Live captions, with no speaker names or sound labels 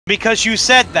Because you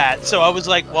said that, so I was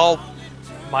like, well,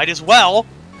 might as well.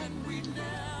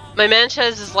 My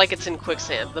Manchez is like it's in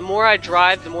quicksand. The more I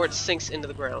drive, the more it sinks into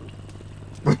the ground.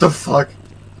 What the fuck?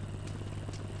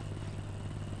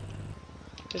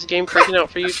 Is the game freaking out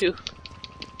for you too?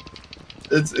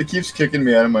 It keeps kicking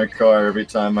me out of my car every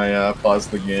time I pause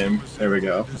the game. There we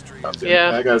go.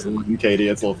 Yeah. That guy's looking Katie,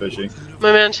 it's a little fishy.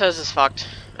 My Manchez is fucked.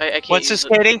 I can't What's use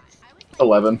this, it. Katie?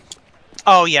 11.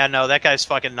 Oh yeah, no, that guy's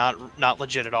fucking not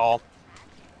legit at all.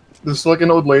 This fucking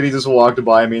old lady just walked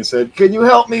by me and said, "Can you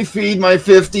help me feed my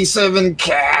 57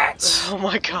 cats?" Oh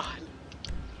my god.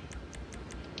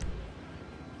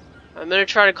 I'm gonna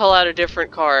try to call out a different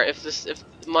car. If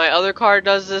my other car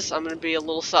does this, I'm gonna be a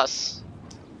little sus.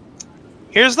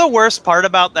 Here's the worst part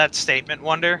about that statement,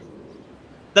 Wonder.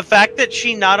 The fact that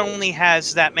she not only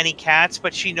has that many cats,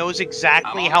 but she knows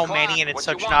exactly how many, and it's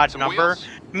such an odd number,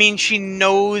 means she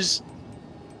knows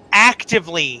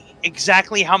actively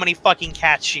exactly how many fucking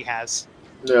cats she has.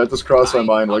 Yeah, it just crossed my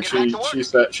mind. Like she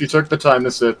took the time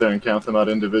to sit there and count them out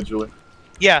individually.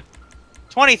 Yeah,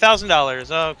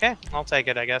 $20,000. Okay, I'll take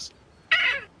it, I guess.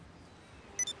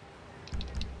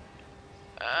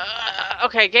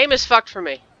 Okay, game is fucked for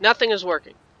me. Nothing is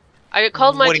working. I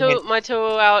called my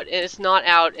tow out, and it's not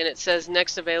out, and it says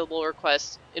next available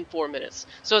request in 4 minutes.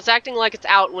 So it's acting like it's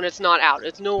out when it's not out.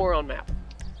 It's nowhere on map.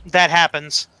 That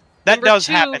happens. That Number does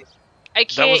two, happen. I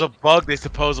can't... That was a bug they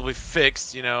supposedly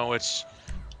fixed, you know, which...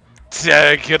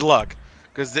 good luck.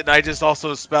 Because didn't I just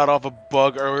also spout off a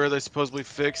bug earlier they supposedly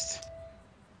fixed?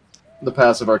 The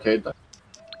passive arcade thing.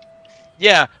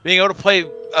 Yeah, being able to play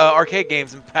arcade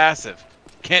games in passive.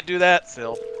 Can't do that,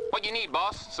 still. What you need,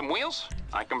 boss? Some wheels?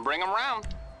 I can bring them round.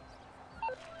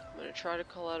 I'm gonna try to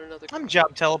call out another car. I'm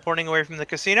job teleporting away from the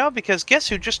casino because guess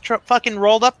who just fucking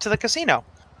rolled up to the casino?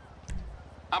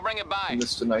 I'll bring it by.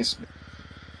 Mr. Nice.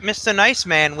 Mr. Nice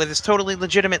Man with his totally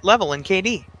legitimate level in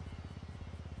KD.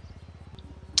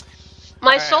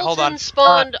 My Alright, hold Sultan on.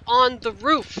 spawned on the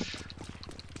roof.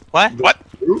 What? What?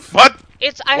 Roof? What?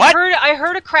 I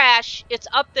heard a crash. It's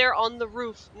up there on the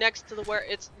roof next to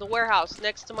the warehouse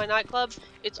next to my nightclub.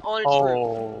 It's on its roof.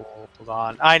 Oh, hold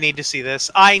on. I need to see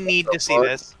this. I need to see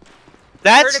this. I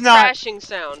That's heard a not... crashing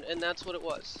sound, and that's what it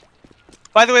was.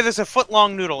 By the way, there's a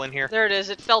foot-long noodle in here. There it is.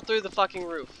 It fell through the fucking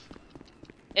roof.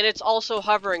 And it's also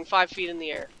hovering 5 feet in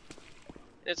the air.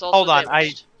 It's also Hold on,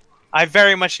 damaged. I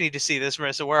very much need to see this,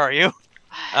 Marissa. Where are you?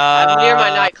 I'm near my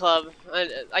nightclub.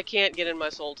 I can't get in my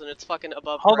Sultan. It's fucking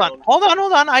above ground.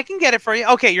 Hold on. I can get it for you.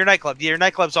 Okay, your nightclub. Your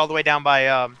nightclub's all the way down by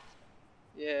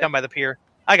down by the pier.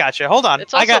 I got you. Hold on.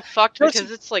 It's also fucked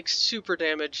because it's like super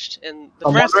damaged and the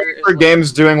I'm wondering if your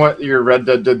game's doing what your Red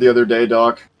Dead did the other day,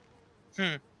 Doc.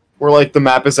 Where like the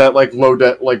map is at like low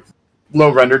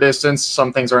render distance.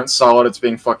 Some things aren't solid. It's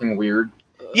being fucking weird.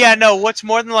 Yeah, no. What's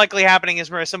more than likely happening is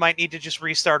Marissa might need to just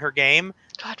restart her game.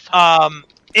 God.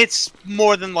 It's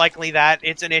more than likely that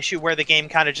it's an issue where the game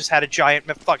kind of just had a giant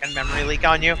fucking memory leak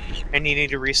on you, and you need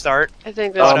to restart. I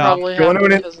think that's probably happening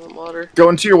because of the water. Go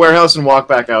into your warehouse and walk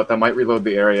back out. That might reload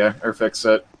the area or fix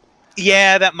it.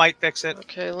 Yeah, that might fix it.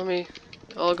 Okay,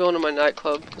 I'll go into my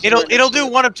nightclub. It'll do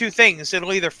one of two things.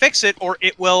 It'll either fix it or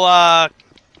it will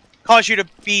cause you to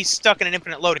be stuck in an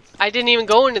infinite loading. I didn't even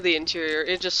go into the interior.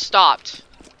 It just stopped,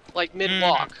 like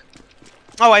mid-walk.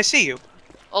 Oh, I see you.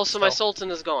 Also, my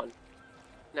Sultan is gone.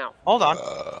 Now. Hold on.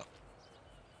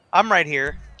 I'm right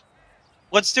here.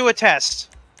 Let's do a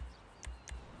test.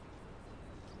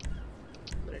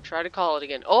 I'm gonna try to call it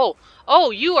again. Oh,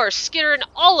 you are skittering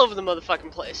all over the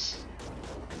motherfucking place.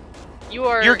 You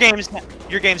are. Your game's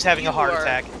having a heart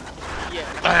attack. Yeah.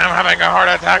 I'm having a heart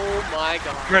attack. Oh my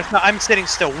god. I'm sitting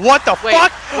still. What the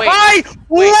fuck? Wait.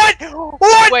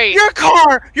 What? Wait.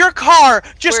 Your car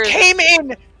just came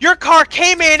in. Your car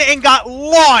came in and got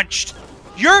launched.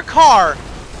 Your car.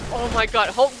 Oh my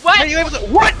god. What? Are you able to,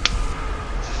 what?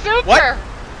 Super. What?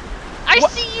 I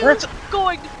see you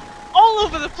going all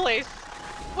over the place.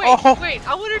 Wait.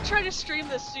 I want to try to stream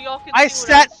this so y'all can see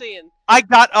what I'm seeing. I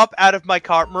got up out of my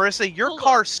car. Marissa, your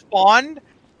car spawned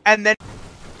and then...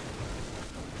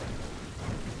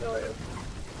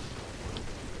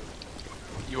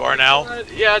 You are now?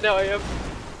 Yeah, now I am.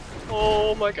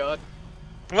 Oh my god.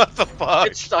 What the fuck?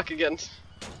 It's stuck again.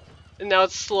 And now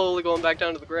it's slowly going back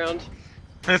down to the ground.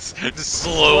 It's just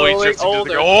slowly drifting to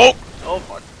the ground. Oh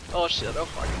fuck. Oh shit, oh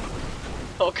fuck.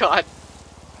 Oh god.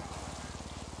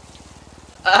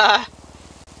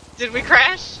 Did we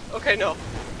crash? Okay, no.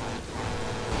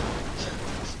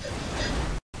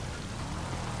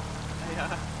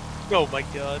 Yeah. Oh my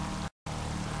god.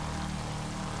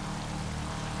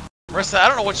 Marissa, I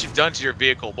don't know what you've done to your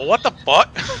vehicle, but what the fuck?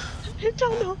 I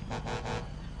don't know.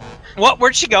 What?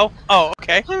 Where'd she go? Oh,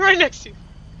 okay. I'm right next to you.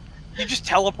 You just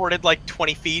teleported like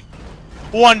 20 feet.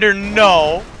 Wonder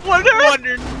no. Wonder?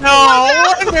 Wonder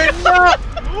no. Wonder no.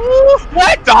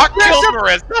 What? Doc killed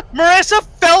Marissa. Marissa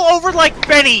fell over like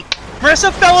Benny.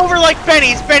 Marissa fell over like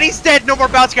Benny's. Benny's dead. No more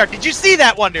bounce card. Did you see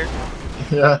that, Wonder?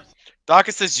 Yeah. Doc,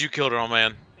 it says you killed her, old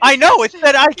man. I know. It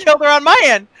said I killed her on my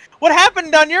end. What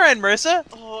happened on your end, Marissa?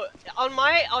 Oh, on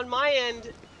my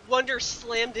end, Wonder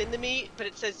slammed into me, but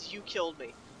it says you killed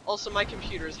me. Also, my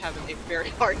computer is having a very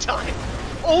hard time.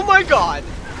 Oh my god!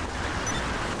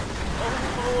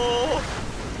 Oh.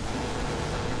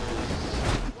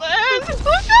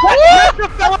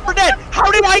 Marissa fell over dead.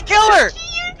 How did I kill her?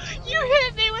 You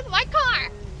hit me with my car.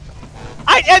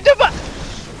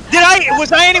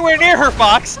 Was I anywhere near her,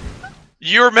 Fox?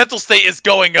 Your mental state is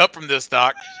going up from this,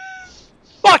 Doc.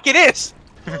 Fuck, it is.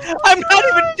 I'm not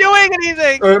even doing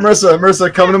anything. All right,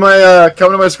 Marissa, come to my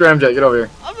scramjet. Get over here.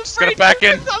 I'm Just gonna afraid back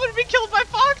in. I'm gonna be killed by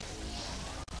Fox.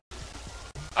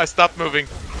 I stopped moving.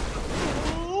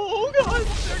 Oh god,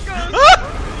 there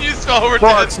goes. You just fell over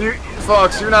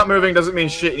Fox, you're not moving doesn't mean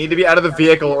shit. You need to be out of the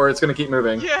vehicle or it's gonna keep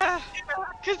moving. Yeah,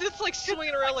 because it's like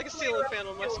swinging around like a ceiling fan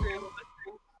on my screen.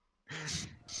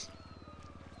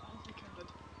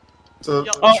 So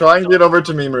try and get over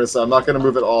to me, Marissa. I'm not gonna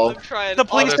move at all. I'm trying. The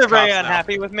police there's are very cops now.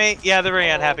 unhappy with me. Yeah, they're very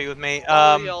unhappy with me.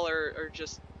 All y'all are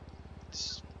just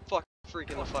fuck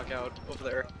freaking the fuck out over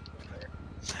there.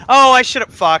 Oh, I should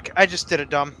have. Fuck, I just did it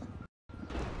dumb.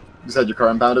 You just had your car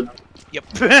impounded? Yep.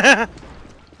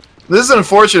 This is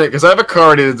unfortunate because I have a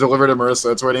car ready to deliver to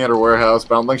Marissa. It's waiting at her warehouse,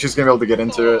 but I don't think she's gonna be able to get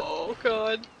into it. Oh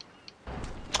god.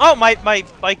 Oh, my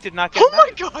bike did not get. Oh my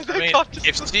god, that cop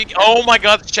just. Oh my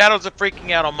god, the shadows are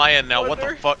freaking out on my end now. What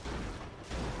the fuck?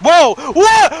 Whoa! Whoa!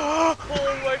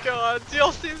 Oh my god, do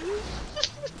y'all see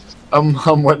this?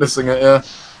 I'm witnessing it, yeah.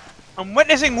 I'm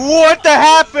witnessing what the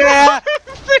happened. I'm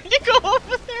afraid to go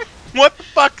over there. What the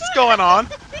fuck's going on?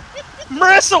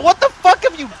 Marissa, what the fuck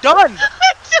have you done?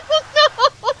 I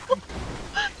don't know.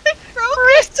 I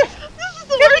broke it. This is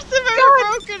the worst I've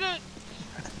ever broken it.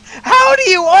 How do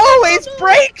you always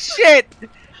break shit?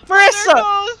 Marissa! There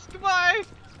goes. Goodbye.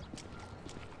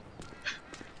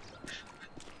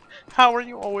 How are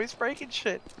you always breaking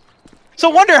shit? So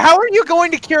Wonder, how are you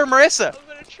going to cure Marissa? I'm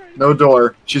gonna try. No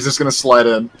door. She's just gonna slide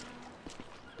in.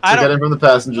 I Get in from the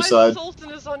passenger My side.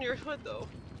 Sultan is on your hood though.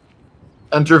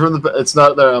 Enter from the. It's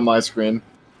not there on my screen.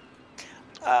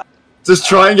 Just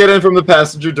try and get in from the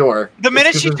passenger door. The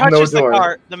minute she there's touches no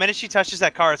door. the minute she touches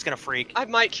that car, it's gonna freak. I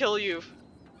might kill you.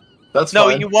 That's No,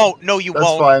 fine. you won't. No, you That's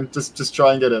won't. fine. Just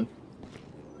try and get in.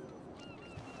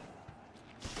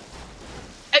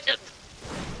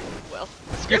 Well,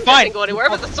 You're Scrimgeour fine. didn't go anywhere,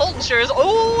 but the Sultan sure is.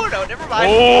 Oh no, never mind.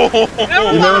 Oh!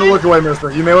 Never You may want to look away,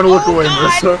 Marissa. You may want to look away,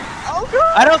 God. Marissa. Oh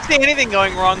god. I don't see anything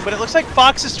going wrong, but it looks like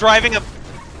Fox is driving a.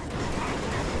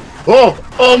 Oh,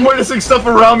 I'm witnessing stuff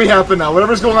around me happen now.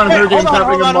 Whatever's going on in her game's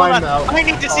happening in mine now. I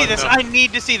need to see this. no. I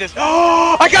need to see this.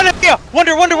 Oh, I got an idea.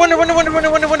 Wonder.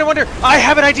 I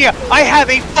have an idea. I have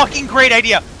a fucking great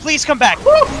idea. Please come back.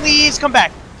 Please come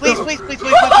back. Please.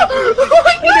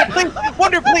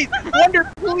 Wonder, please.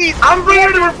 I'm bringing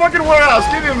her to her fucking warehouse.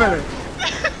 Give me a minute.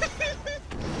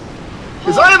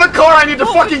 Because I have a car I need to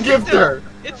fucking give to her.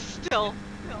 It's still.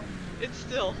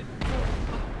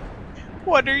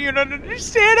 Wonder, you don't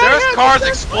understand. There's cars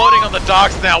exploding on the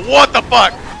docks now. What the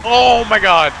fuck? Oh my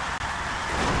god.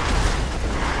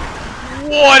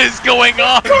 What is going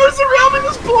on? Cars around me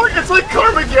this block. It's like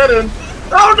Carmageddon.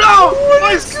 Oh no!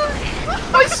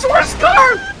 My source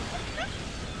car!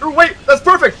 Oh, wait, that's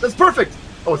perfect. That's perfect.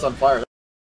 Oh, it's on fire.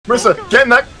 Marissa, get in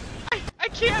that. I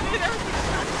can't hit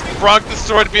everything. Bronk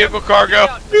destroyed vehicle cargo.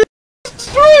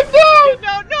 Straight down! No,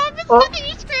 I'm just letting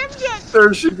you Scrimgeour.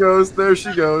 There she goes. There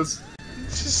she goes.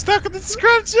 She's stuck in the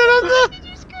scrunch on the.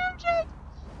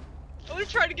 I'm gonna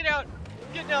try to get out.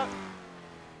 I'm getting out.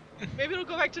 Maybe it'll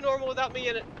go back to normal without me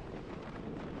in it.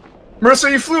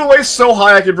 Marissa, you flew away so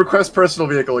high I could request personal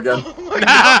vehicle again. Oh my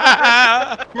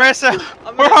god. Marissa,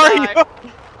 I'm where gonna are die.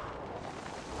 you?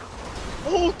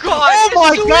 Oh god. Oh my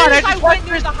As soon God, as I I just went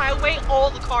near the highway, all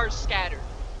the cars scattered.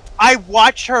 I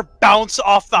watched her bounce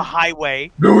off the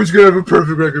highway. No one's gonna have a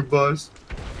perfect record, boss.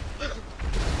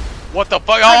 What the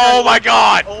fuck? Oh my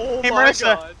god! Oh Hey, my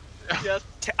Marissa. god. Yes.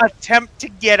 Attempt to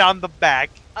get on the back.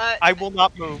 I I will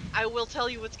not move. will tell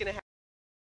you what's gonna happen.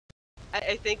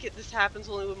 I think this happens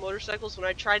only with motorcycles. When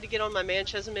I tried to get on my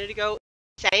Manches a minute ago,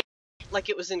 it sank like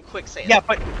it was in quicksand. Yeah,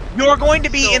 but you're going to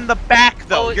be So- in the back,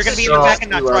 though. Oh, You're going to be it's in the just- back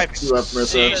and not You left, driving. you left,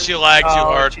 Marissa. She lagged too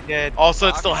hard. She did. Also,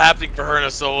 it's still happening for her in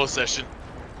a solo session.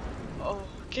 Oh,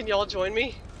 can y'all join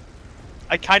me?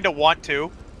 I kind of want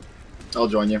to. I'll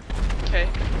join you. Okay.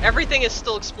 Everything is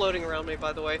still exploding around me,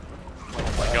 by the way.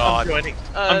 Oh my god.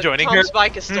 I'm joining Tom's her.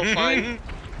 bike is still fine.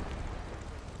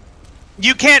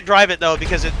 You can't drive it though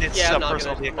because it's Yeah, a I'm not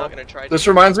personal gonna vehicle. try to. This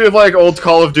reminds me of like old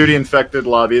Call of Duty infected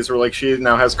lobbies where like she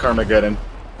now has Carmageddon.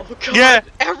 Oh god. Yeah.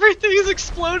 Everything is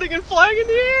exploding and flying in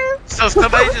the air. So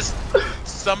somebody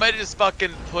just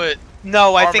fucking put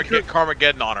No, I think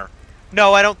Carmageddon on her.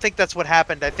 no, I don't think that's what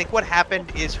happened. I think what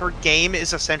happened is her game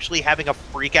is essentially having a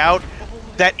freak out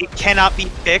that it cannot be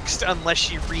fixed unless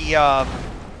she restarts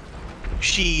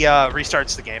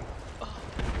the game.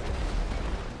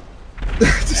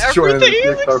 Just joining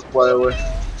Everything the is car fly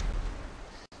away.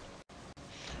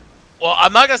 Well,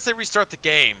 I'm not gonna say restart the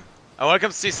game. I want to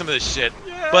come see some of this shit.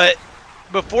 Yeah. But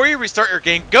before you restart your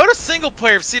game, go to single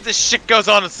player and see if this shit goes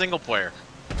on in single player.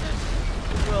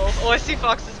 Well, oh, I see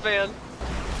Fox's van.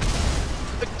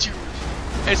 Dude,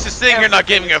 It's just sitting here not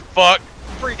giving a fuck.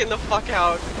 freaking the fuck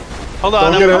out. Hold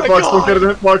on. Don't get I'm- it, Fox. Don't get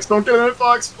it, Fox. Don't get it,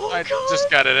 Fox. Oh I god.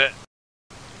 just got it.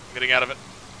 I'm getting out of it.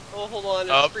 Oh, hold on.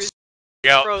 It's Oh,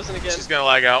 out. frozen again. She's gonna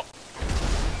lag out.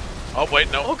 Oh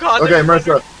wait, no. Oh god. Okay,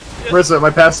 Marissa. Yes. Marissa, my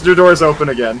passenger door is open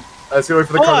again. I just gotta wait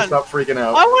for the Hold car to on. stop freaking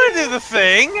out. I want to do the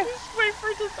thing. Just wait for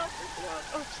it to stop freaking out.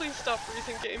 Oh, please stop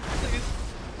freezing, game, please.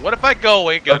 What if I go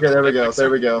away? Go Okay, there we go. There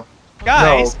we go.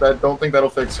 Guys, No, don't think that'll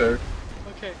fix her.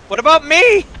 Okay. what about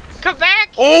me? Come back!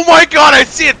 Oh my god! I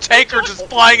see a tanker just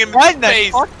flying in Why the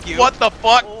space. fuck you? What the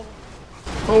fuck? Oh,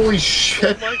 Holy oh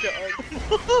shit. my god.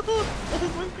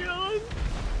 Oh my god.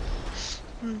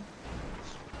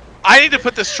 I need to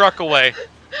put this truck away.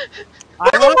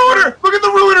 Look at the ruiner! Look at the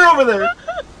ruiner over there!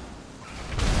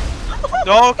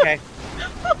 Oh, okay.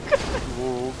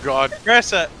 Oh god.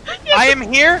 Marissa, I am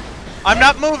here. I'm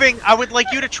not moving. I would like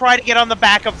you to try to get on the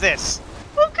back of this.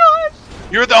 Oh god.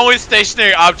 You're the only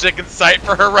stationary object in sight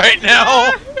for her right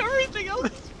now. Everything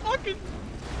else is fucking.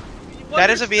 That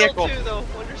is a Wonder's vehicle. Still two, though.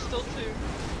 Wonder's still two.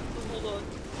 Oh, hold on.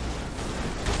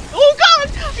 Oh god!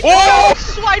 Oh! I got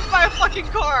swiped by a fucking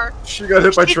car. She got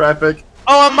hit by traffic.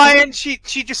 Oh, on my end, she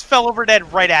just fell over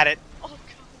dead right at it. Oh god.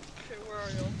 Okay, where are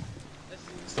you?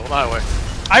 Still on the highway.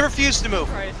 I refuse to move.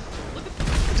 Christ. Look at.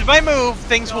 'Cause if I move,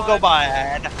 things will go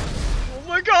bad. Oh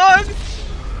my god.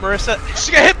 Marissa,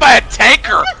 She got hit by a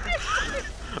tanker.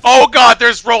 Oh god,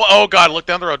 there's roll. Oh god, look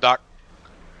down the road, Doc.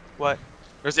 what?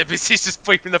 There's NPCs just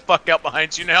freaking the fuck out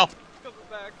behind you now. Coming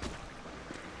back.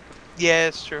 Yeah,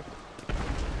 it's true.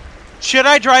 Should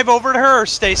I drive over to her or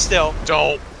stay still?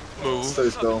 Don't move. Stay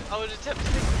still. I would attempt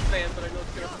to take this van, but I know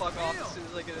it's gonna fuck off as soon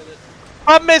as I get in it.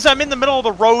 Problem is, I'm in the middle of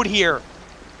the road here.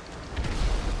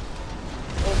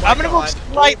 Oh my I'm gonna move god.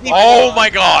 slightly. Oh my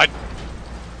god.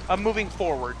 I'm moving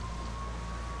forward.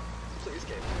 Please,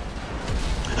 game.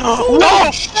 Oh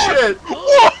shit!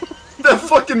 That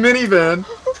fucking minivan!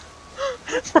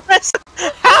 Marissa,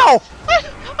 how?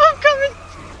 I'm coming.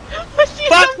 I see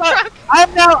But, a dump truck.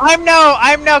 I'm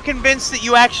now convinced that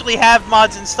you actually have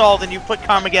mods installed and you put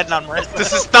Carmageddon on Marissa.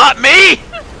 This is not me.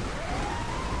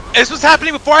 This was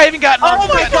happening before I even got on Oh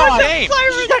my the god! game.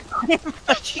 She got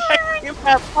she got creamed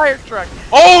by a fire truck.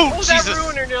 Oh, Oh, Jesus. that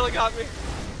ruiner nearly got me.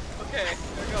 Okay, there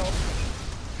we go.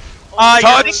 You're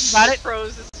Touch. thinking about It it?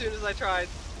 froze as soon as I tried.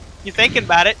 You're thinking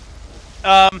about it.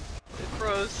 It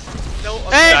froze. No,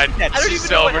 I'm Hey! dead. Died. I don't She's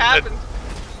even know what over dead. happened.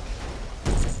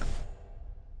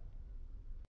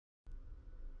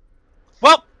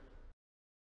 Well,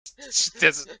 She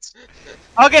doesn't.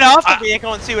 I'll get off the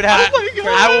vehicle and see what happens. Oh my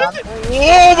god!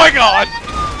 Oh my god.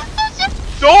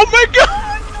 Oh my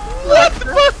god. What the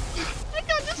fuck? I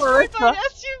got destroyed by an Marissa.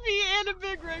 SUV and a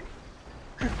big rig.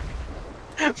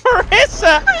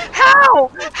 Marissa,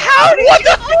 how? How did you do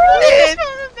it?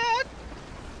 Coming back.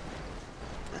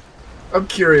 I'm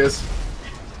curious.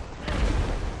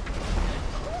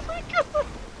 Oh my god!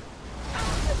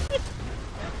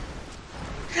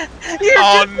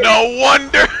 Oh, no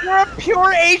wonder. You're a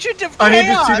pure agent of I chaos.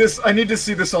 need to see this. I need to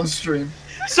see this on stream.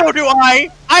 So do I.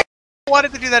 I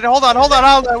wanted to do that. Hold on.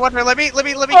 Wonder, let me go.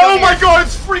 Oh my here. god!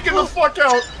 It's freaking the fuck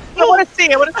out! I want to see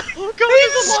it. Oh god,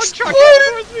 there's a long truck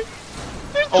coming towards me.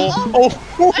 There's a long. Oh,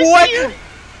 I what? see you.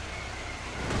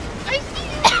 I see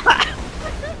you.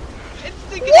 It's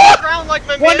sinking to the ground like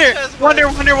my Wonder, Sanchez was.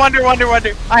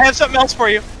 wonder. I have something else for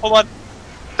you. Hold on.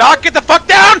 Doc, get the fuck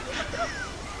down.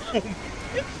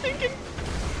 It's sinking.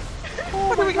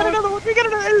 We got another one. We got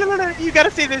another. You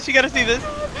gotta see this.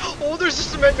 Oh, there's a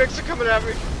cement mixer coming at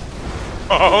me.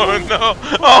 Oh no.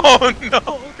 Oh no.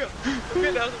 Oh god. I'm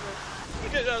getting out of the road. I'm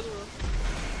getting out of the road.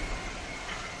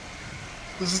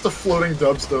 This is the floating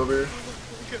dubstep here.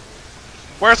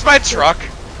 Where's my truck?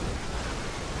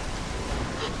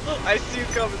 I see you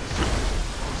coming.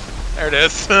 There it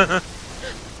is.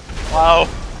 Wow.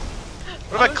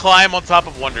 What if I climb on top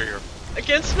of Wonder here?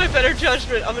 Against my better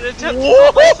judgment, I'm gonna attempt to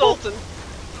kill my Sultan.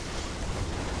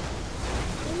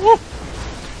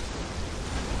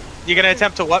 You gonna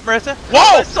attempt to what, Marissa?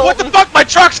 Whoa! What the fuck? My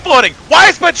truck's floating! Why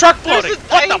is my truck floating?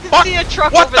 I What the can fuck? see a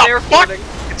truck What over the there fuck? floating.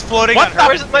 It's floating What on the her.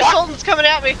 Where's my fuck? Sultan's coming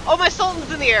at me? Oh, my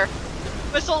Sultan's in the air.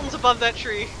 My Sultan's above that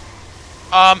tree.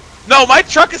 No, my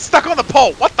truck is stuck on the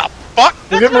pole. What the fuck?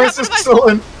 Look at Marissa's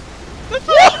Sultan. Look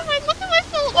at my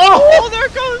Sultan! Oh! Oh, there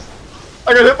it goes!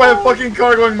 I got hit by a fucking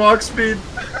car going Mach speed.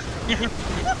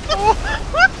 What?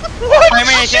 I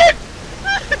mean, Shit!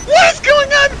 What is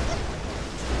going on?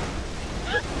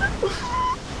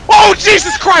 Oh,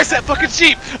 Jesus Christ, that fucking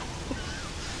Jeep!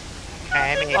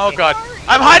 Oh god.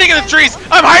 I'm hiding in the trees!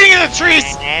 I'm hiding in the trees!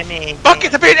 Fuck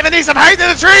it, the beat of these! I'm hiding in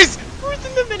the trees! Who's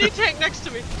in the mini tank next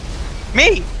to me?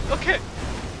 Me! Okay.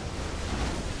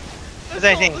 What's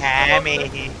I think? Hammy.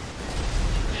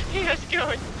 He has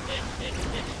going.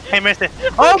 Hey, Marissa.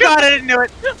 Oh god, I didn't do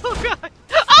it! Oh god!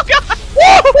 Oh god!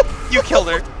 Woo! You killed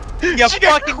her. You She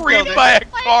got fucking killed creamed her. by a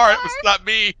car, it was not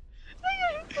me.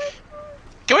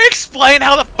 Can we explain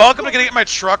how the fuck am I gonna get my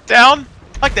truck down?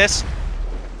 Like this.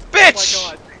 Bitch! Oh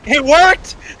my god. It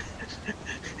worked!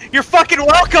 You're fucking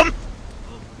welcome!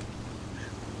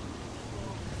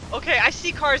 Okay, I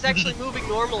see cars actually moving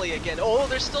normally again. Oh,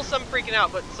 there's still some freaking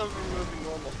out, but some of them are moving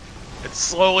normal. It's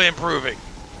slowly improving.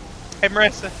 Hey,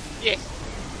 Marissa. Yeah.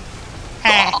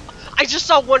 Hey. I just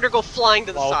saw Wonder go flying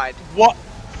to the Well, side. What?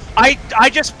 I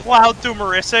just plowed through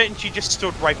Marissa and she just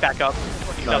stood right back up.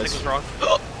 Like nothing was wrong.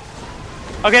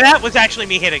 Okay, that was actually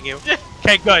me hitting you.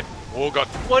 Okay, good. Oh god.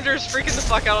 Wonder's freaking the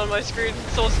fuck out on my screen.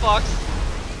 So is Fox.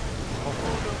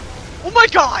 Oh my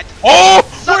god! Oh!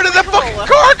 Suck Where did my that fucking Corolla.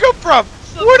 car come from?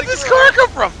 Suck Where did my this car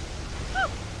Corolla. come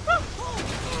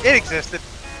from? It existed.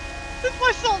 Is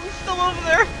my Sultan still over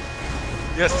there?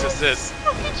 Yes, this is.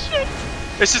 Fucking shit.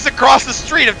 It's just across the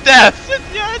street of death.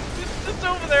 Yeah, it's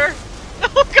over there.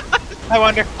 Oh god! I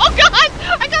wonder. Oh god!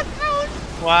 I got thrown!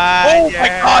 Why? Oh my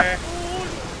god.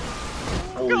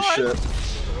 Holy God. shit.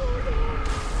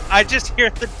 I just hear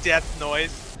the death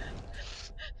noise.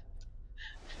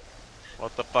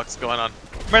 What the fuck's going on?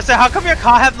 Marissa, how come your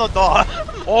car have no door?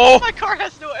 Oh! My car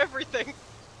has no everything.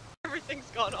 Everything's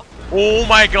gone off. Oh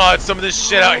my god, some of this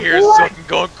shit out here is What? fucking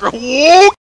going crazy. Whoa!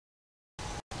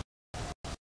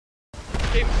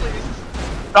 Game, please.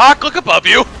 Doc, look above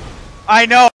you! I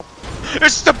know.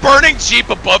 There's just a burning Jeep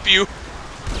above you!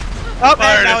 Oh, There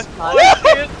man, it now is. it's not.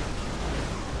 Oh,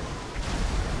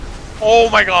 Oh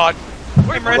my god. Hey,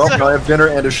 Well, Marissa. I have dinner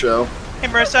and a show. Hey,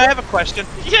 Marissa, I have a question.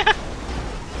 yeah.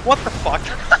 What the fuck?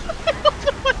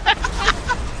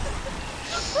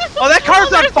 Oh, that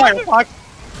car's on fire, fuck.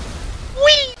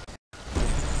 Wee!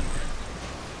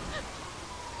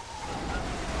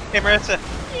 Hey, Marissa.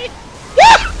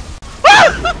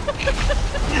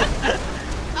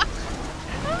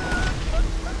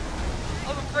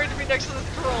 I'm afraid to be next to this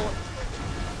Corolla.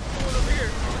 Going over here.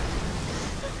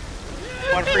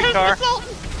 One free Here's car. my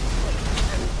Sultan.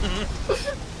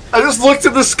 I just looked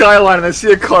at the skyline and I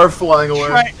see a car flying away.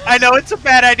 Right, I know it's a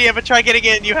bad idea, but try getting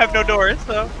in. You have no doors,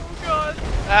 so. Oh god.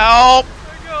 Help! There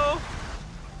we go.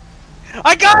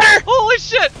 I got her! Holy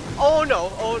shit! Oh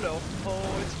no, oh no.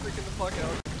 Oh, it's freaking the fuck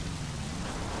out.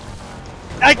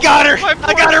 I got her! My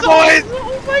I got her, poor boys! Sultan.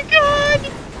 Oh my god!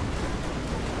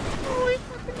 Holy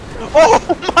fucking Oh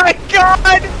my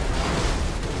god!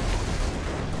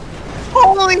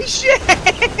 Holy shit!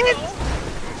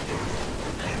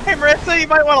 Hey, Marissa, you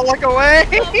might want to look away.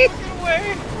 I'm looking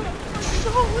away.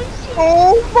 Holy shit.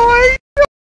 Oh my!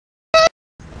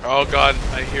 Oh god,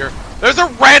 I hear. There's a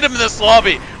random in this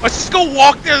lobby! Let's just go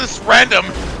walk near this random!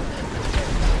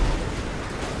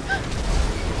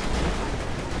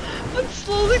 I'm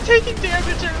slowly taking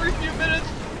damage every few minutes.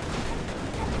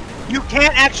 You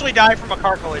can't actually die from a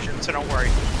car collision, so don't worry.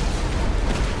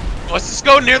 Let's just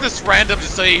go near this random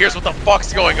just so he hears what the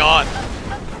fuck's going on.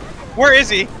 Where is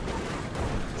he?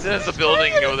 He's in the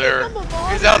building over there. I'm a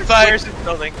monster. He's outside. Where's his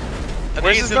building? I think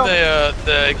where's he's his in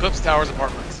the Eclipse Towers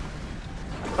apartments.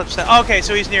 Okay,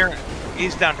 so he's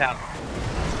downtown.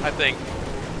 I think.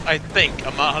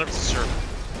 I'm not 100% sure.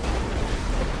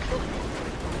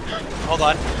 Hold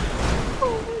on.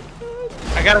 Oh my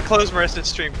god. I gotta close Marissa's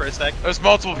stream for a sec. There's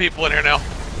multiple people in here now.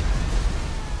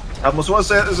 I almost want to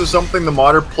say that this is something the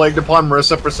modder plagued upon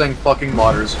Marissa for saying fucking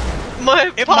modders.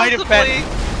 It might have been.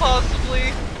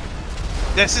 Possibly.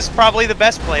 This is probably the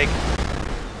best plague.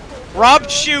 Rob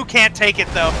Shoe can't take it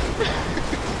though.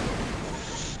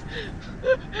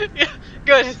 Yeah,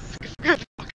 good. Good.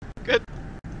 Good.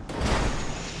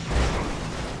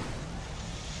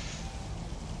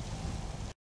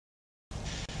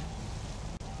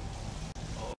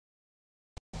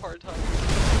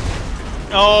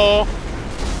 Oh.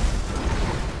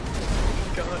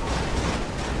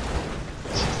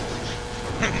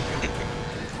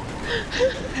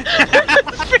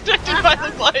 It's protected by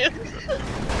the lions.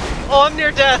 Oh, I'm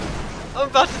near death. I'm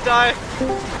about to die.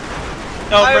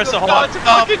 No, Marissa, hold on. I'm about to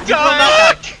fucking You will die.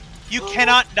 not die. You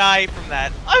cannot die from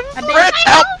that. Fritz,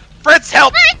 help! Fritz,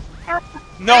 help!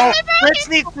 No, Fritz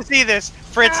needs to see this.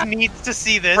 Fritz needs to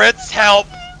see this. Fritz, help!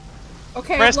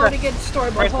 Okay, Marissa. I'm loading in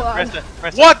storyboard. Hold on.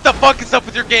 Marissa. What the fuck is up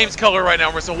with your game's color right now,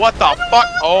 Marissa? What the fuck?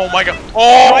 Oh my god.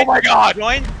 Oh my god.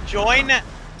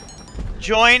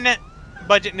 Join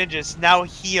Budget Ninjas. Now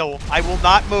heal. I will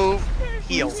not move.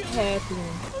 Heal. What's happening?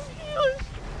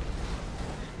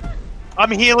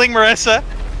 I'm healing Marissa.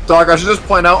 Dog, I should just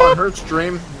point out on her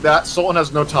stream that Sultan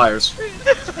has no tires.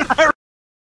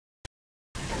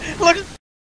 Look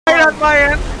right on my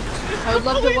end. I would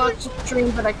love to watch the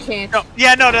stream, but I can't. No,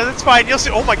 yeah, no, that's fine. You'll see.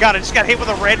 Oh my god, I just got hit with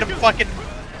a random fucking.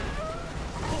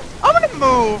 I'm gonna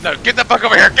move. No, get the fuck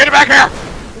over here. Get it back here.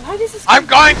 Why does this I'm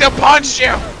going to punch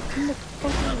you. in the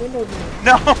fucking window to me?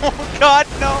 No, God,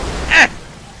 no.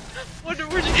 Where'd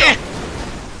you go?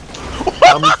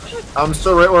 I'm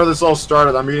still right where this all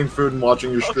started. I'm eating food and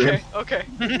watching your stream. Okay.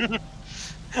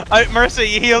 Marissa,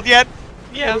 you healed yet?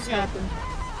 Yeah. What happened?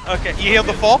 Okay, you healed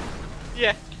the full?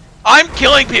 Yeah. I'm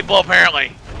killing people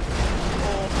apparently.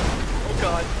 Oh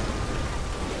god.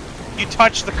 You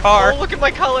touched the car. Oh, look at my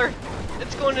color.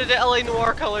 It's going into LA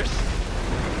Noire colors.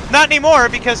 Not anymore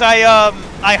because I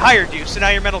hired you, so now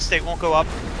your mental state won't go up.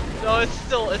 No, it's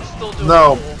still doing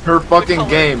No, cool. her fucking color.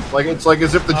 game. Like it's like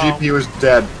as if the Oh. GPU is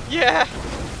dead. Yeah.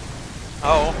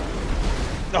 Oh.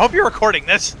 I hope you're recording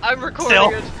this. I'm recording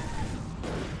Still. it.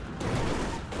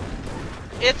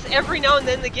 It's every now and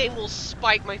then the game will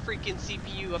spike my freaking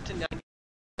CPU up to 90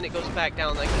 and it goes back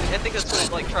down. Like I think that's when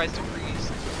it like tries to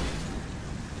freeze.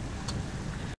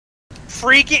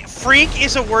 Freak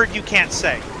is a word you can't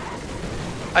say.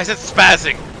 I said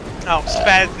spazzing. Oh,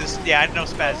 spaz is, yeah, I know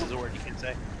spaz is a word you can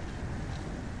say.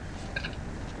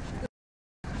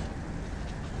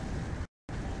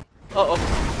 Uh-oh.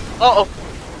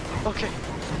 Uh-oh. Okay.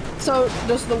 So,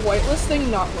 does the whitelist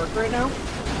thing not work right now?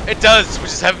 It does. We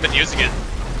just haven't been using it.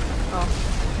 Oh.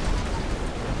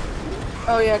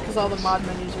 Oh yeah, because all the mod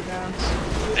menus are down.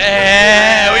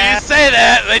 When you say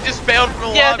that, they just bailed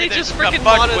from the Yeah, lobby they just got freaking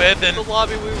fucked modded with, and the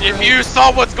lobby we were if in. you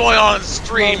saw what's going on in the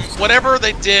stream, whatever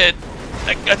they did,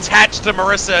 like, attached to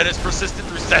Marissa and it's persisted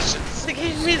through sessions. They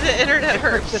gave me the internet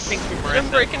hurts. Persisting through I'm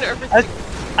Marissa. breaking everything.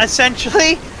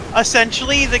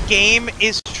 Essentially, the game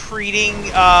is treating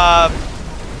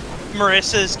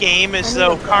Marissa's game as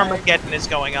though Carmageddon is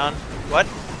going on. What?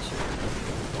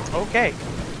 Okay.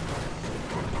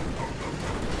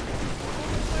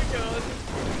 Oh my god.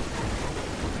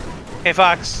 Hey,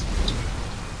 Fox.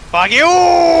 Fuck you!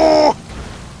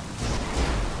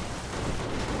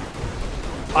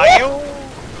 Fuck you!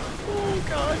 Oh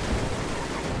god.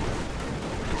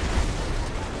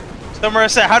 So,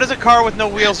 Marissa, how does a car with no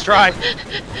wheels drive?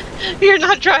 You're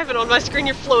not driving on my screen,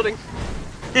 you're floating.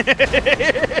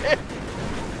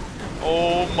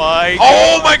 Oh my god.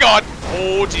 Oh my god!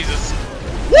 Oh Jesus!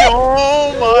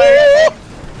 Oh my.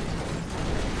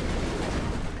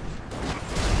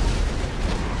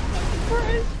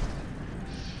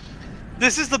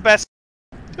 This is the best.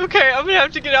 Okay, I'm gonna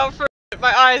have to get out for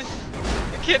my eyes.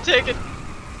 I can't take it.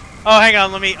 Oh, hang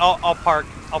on. Let me. I'll park.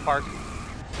 I'll park.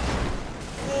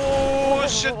 Oh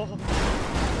shit! Oh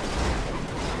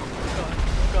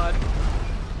god.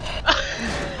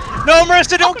 No,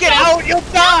 Marissa, don't get out. You'll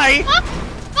die.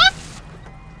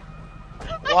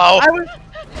 Wow!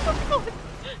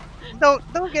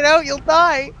 Don't get out. You'll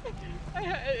die.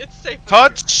 It's safe.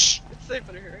 Touch! It's safe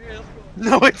under here. Here, let's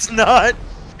go. No, it's not.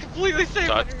 It's completely safe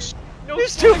under Touch! here. No,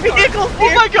 There's two oh my god. vehicles Oh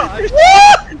here. my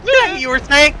god. You were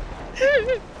saying?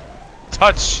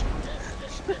 Touch!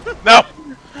 No!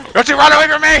 Don't you run away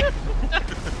from me!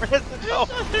 Marissa, no.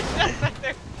 There's death back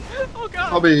there. Oh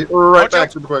god. I'll be right Don't you-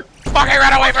 back super quick. Fucking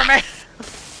run away from me!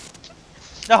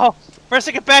 No,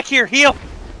 Marissa, get back here. Heal.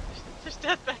 There's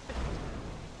death back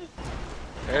there.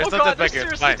 There's Oh nothing god, back there's here.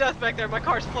 seriously Fine. death back there. My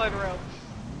car's flying around.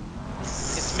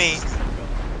 It's me.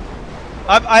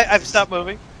 I've stopped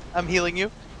moving. I'm healing you.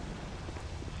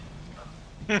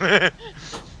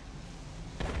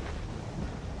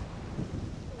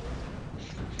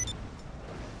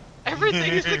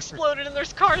 Everything is exploded and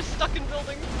there's cars stuck in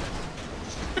buildings.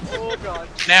 Oh god.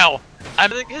 Now,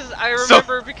 Because I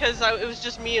remember because it was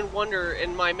just me and Wonder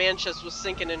and my man chest was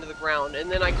sinking into the ground,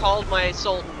 and then I called my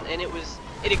Sultan and it was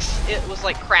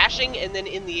like crashing and then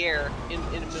in the air in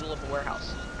the middle of a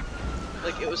warehouse.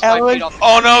 Like it was 5 Alan? feet off.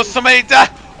 oh no, somebody died!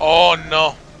 Oh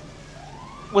no.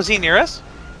 Was he near us?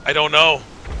 I don't know.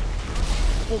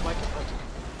 Oh my god.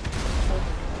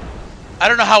 I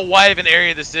don't know how wide of an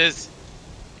area this is.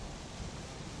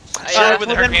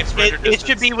 Within her game's render it distance.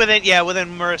 should be within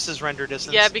Marissa's render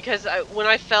distance. Yeah, because when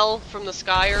I fell from the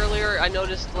sky earlier, I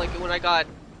noticed like when I got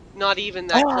not even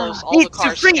that close, all the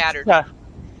cars scattered.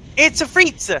 It's a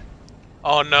Fritz!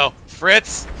 Oh no,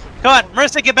 Fritz! Come on,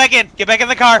 Marissa, get back in. Get back in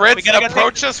the car. Fritz,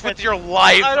 approach us with your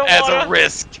life as a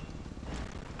risk.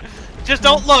 Just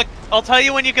don't look. I'll tell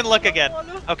you when you can look again.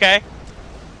 Okay?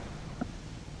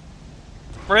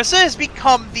 Marissa has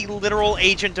become the literal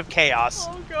agent of chaos.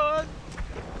 Oh god.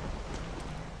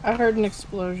 I heard an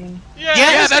explosion.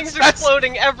 Yeah, that's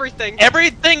exploding everything.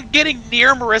 Everything getting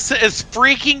near Marissa is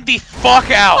freaking the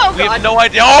fuck out. Oh, we have no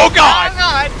idea. Oh god!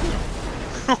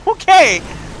 Oh god! Okay.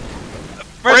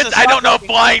 Fritz, I don't know if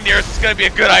flying near us is gonna be a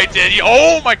good idea.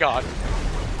 Oh my god.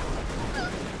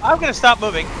 I'm gonna stop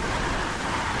moving.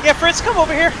 Yeah, Fritz, come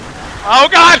over here. Oh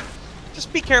god!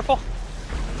 Just be careful.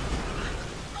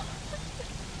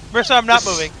 Marissa, I'm not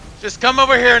moving. Just come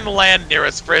over here and land near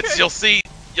us, Fritz. Okay.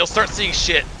 You'll start seeing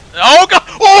shit. Oh god!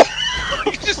 Oh!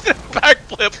 You just did a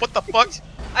backflip. What the fuck?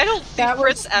 I don't see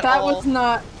Fritz at all. That was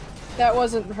not. That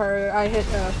wasn't her. I hit.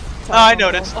 Oh, I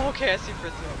noticed. Oh, okay, I see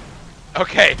Fritz now.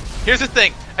 Okay, here's the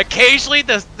thing. Occasionally,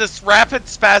 this rapid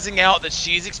spazzing out that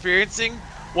she's experiencing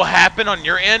will happen on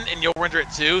your end, and you'll render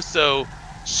it too. So,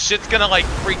 shit's gonna like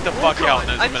freak the fuck out in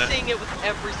a minute. I'm seeing it with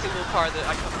every single car that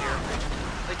I come near.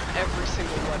 Like every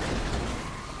single one.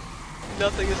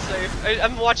 Nothing is safe.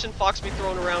 I'm watching Fox be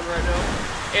thrown around right now.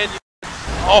 And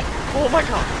oh my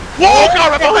god. Whoa,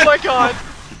 god, oh my god.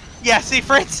 Yeah, see,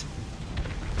 Fritz?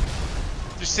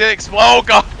 You see it explode? Oh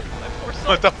god.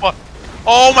 What the fuck?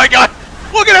 Oh my god.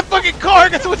 Look at that fucking car.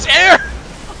 It got so much air.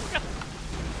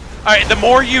 Alright, the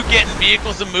more you get in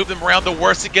vehicles and move them around, the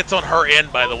worse it gets on her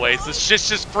end, by the way. So shit's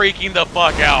just freaking the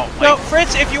fuck out. So,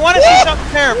 Fritz, if you want to see something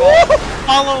terrible,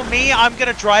 follow me. I'm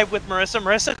gonna drive with Marissa.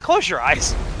 Marissa, close your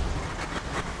eyes.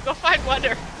 Go find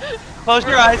Wonder. Close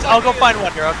your eyes. I'll go find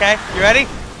Wonder, okay? You ready?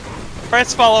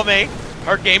 Fritz, follow me.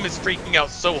 Her game is freaking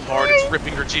out so hard, it's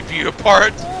ripping her GPU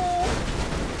apart.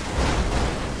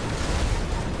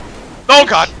 Oh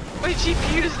god! My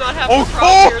GPU does not have a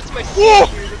problem here, it's my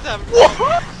CPU that's having a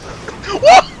problem.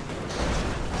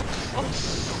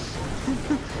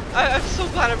 I'm so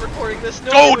glad I'm recording this.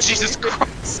 Oh, Jesus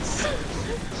Christ!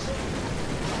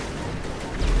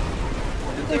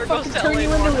 Did they fucking turn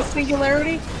you into a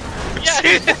singularity?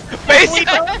 Yes! Basically!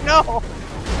 No!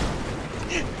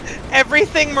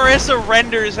 Everything Marissa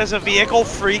renders as a vehicle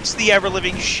freaks the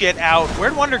ever-living shit out.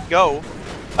 Where'd Wonder go?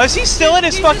 Oh, is he still in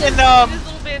his fucking, his little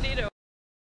bandito.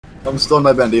 I'm still in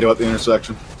my bandito at the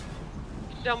intersection.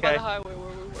 Down by the highway where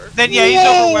we were. Then yeah, he's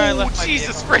over where I left my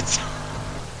Jesus, Fritz!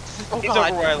 Oh, he's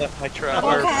over where I left my truck.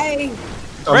 Okay.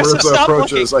 Marissa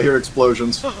approaches, I hear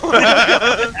explosions.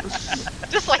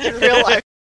 Just like in real life.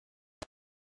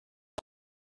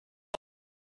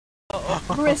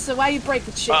 Marissa, why you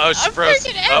breaking shit? Uh oh, she froze.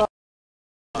 Oh.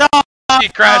 No! She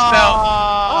crashed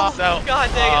out. Oh, god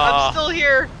dang it, I'm still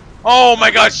here. Oh my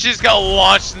god, she's got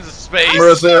launched into space.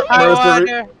 Marissa,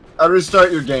 I'll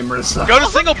restart your game, Marissa. Go to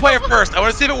single player first. I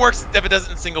want to see if it works, if it does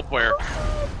it in single player.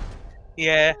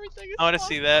 Yeah, I want to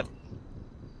see that.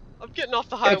 I'm getting off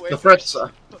the highway. The Fritz.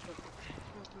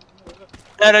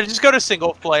 And I just go to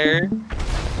single player.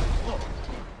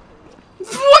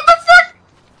 What the fuck?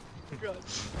 God.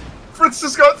 Fritz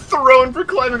just got thrown for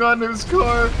climbing onto his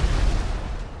car.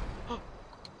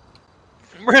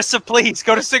 Marissa, please,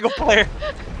 go to single player.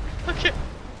 Okay.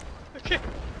 Okay.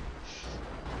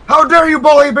 How dare you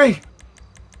bully me?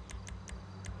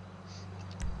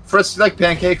 Fritz, you like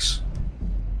pancakes?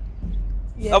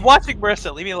 Yeah. I'm watching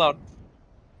Marissa, leave me alone.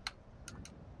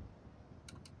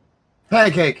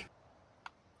 Pancake.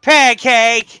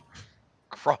 Pancake!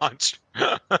 Crunch.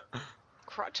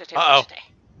 Crotchety. Uh-oh.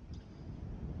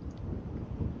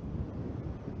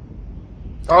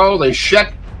 Holy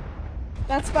shit.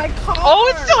 That's my car. Oh,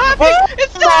 it's still happening!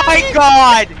 It's still happening! My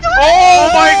god! Oh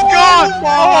my god! Oh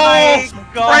my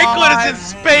god! Franklin is in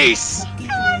space!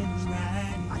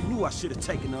 I knew I should have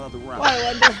taken the other route. Why,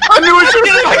 Wonder? I knew I should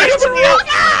have taken it.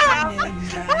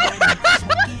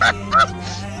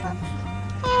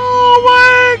 Oh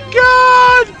my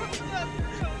god!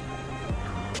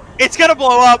 It's gonna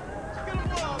blow up!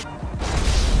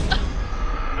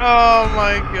 Oh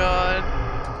my god.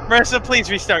 Marissa, please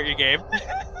restart your game.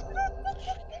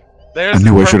 There's I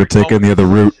knew I should have taken the other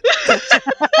route.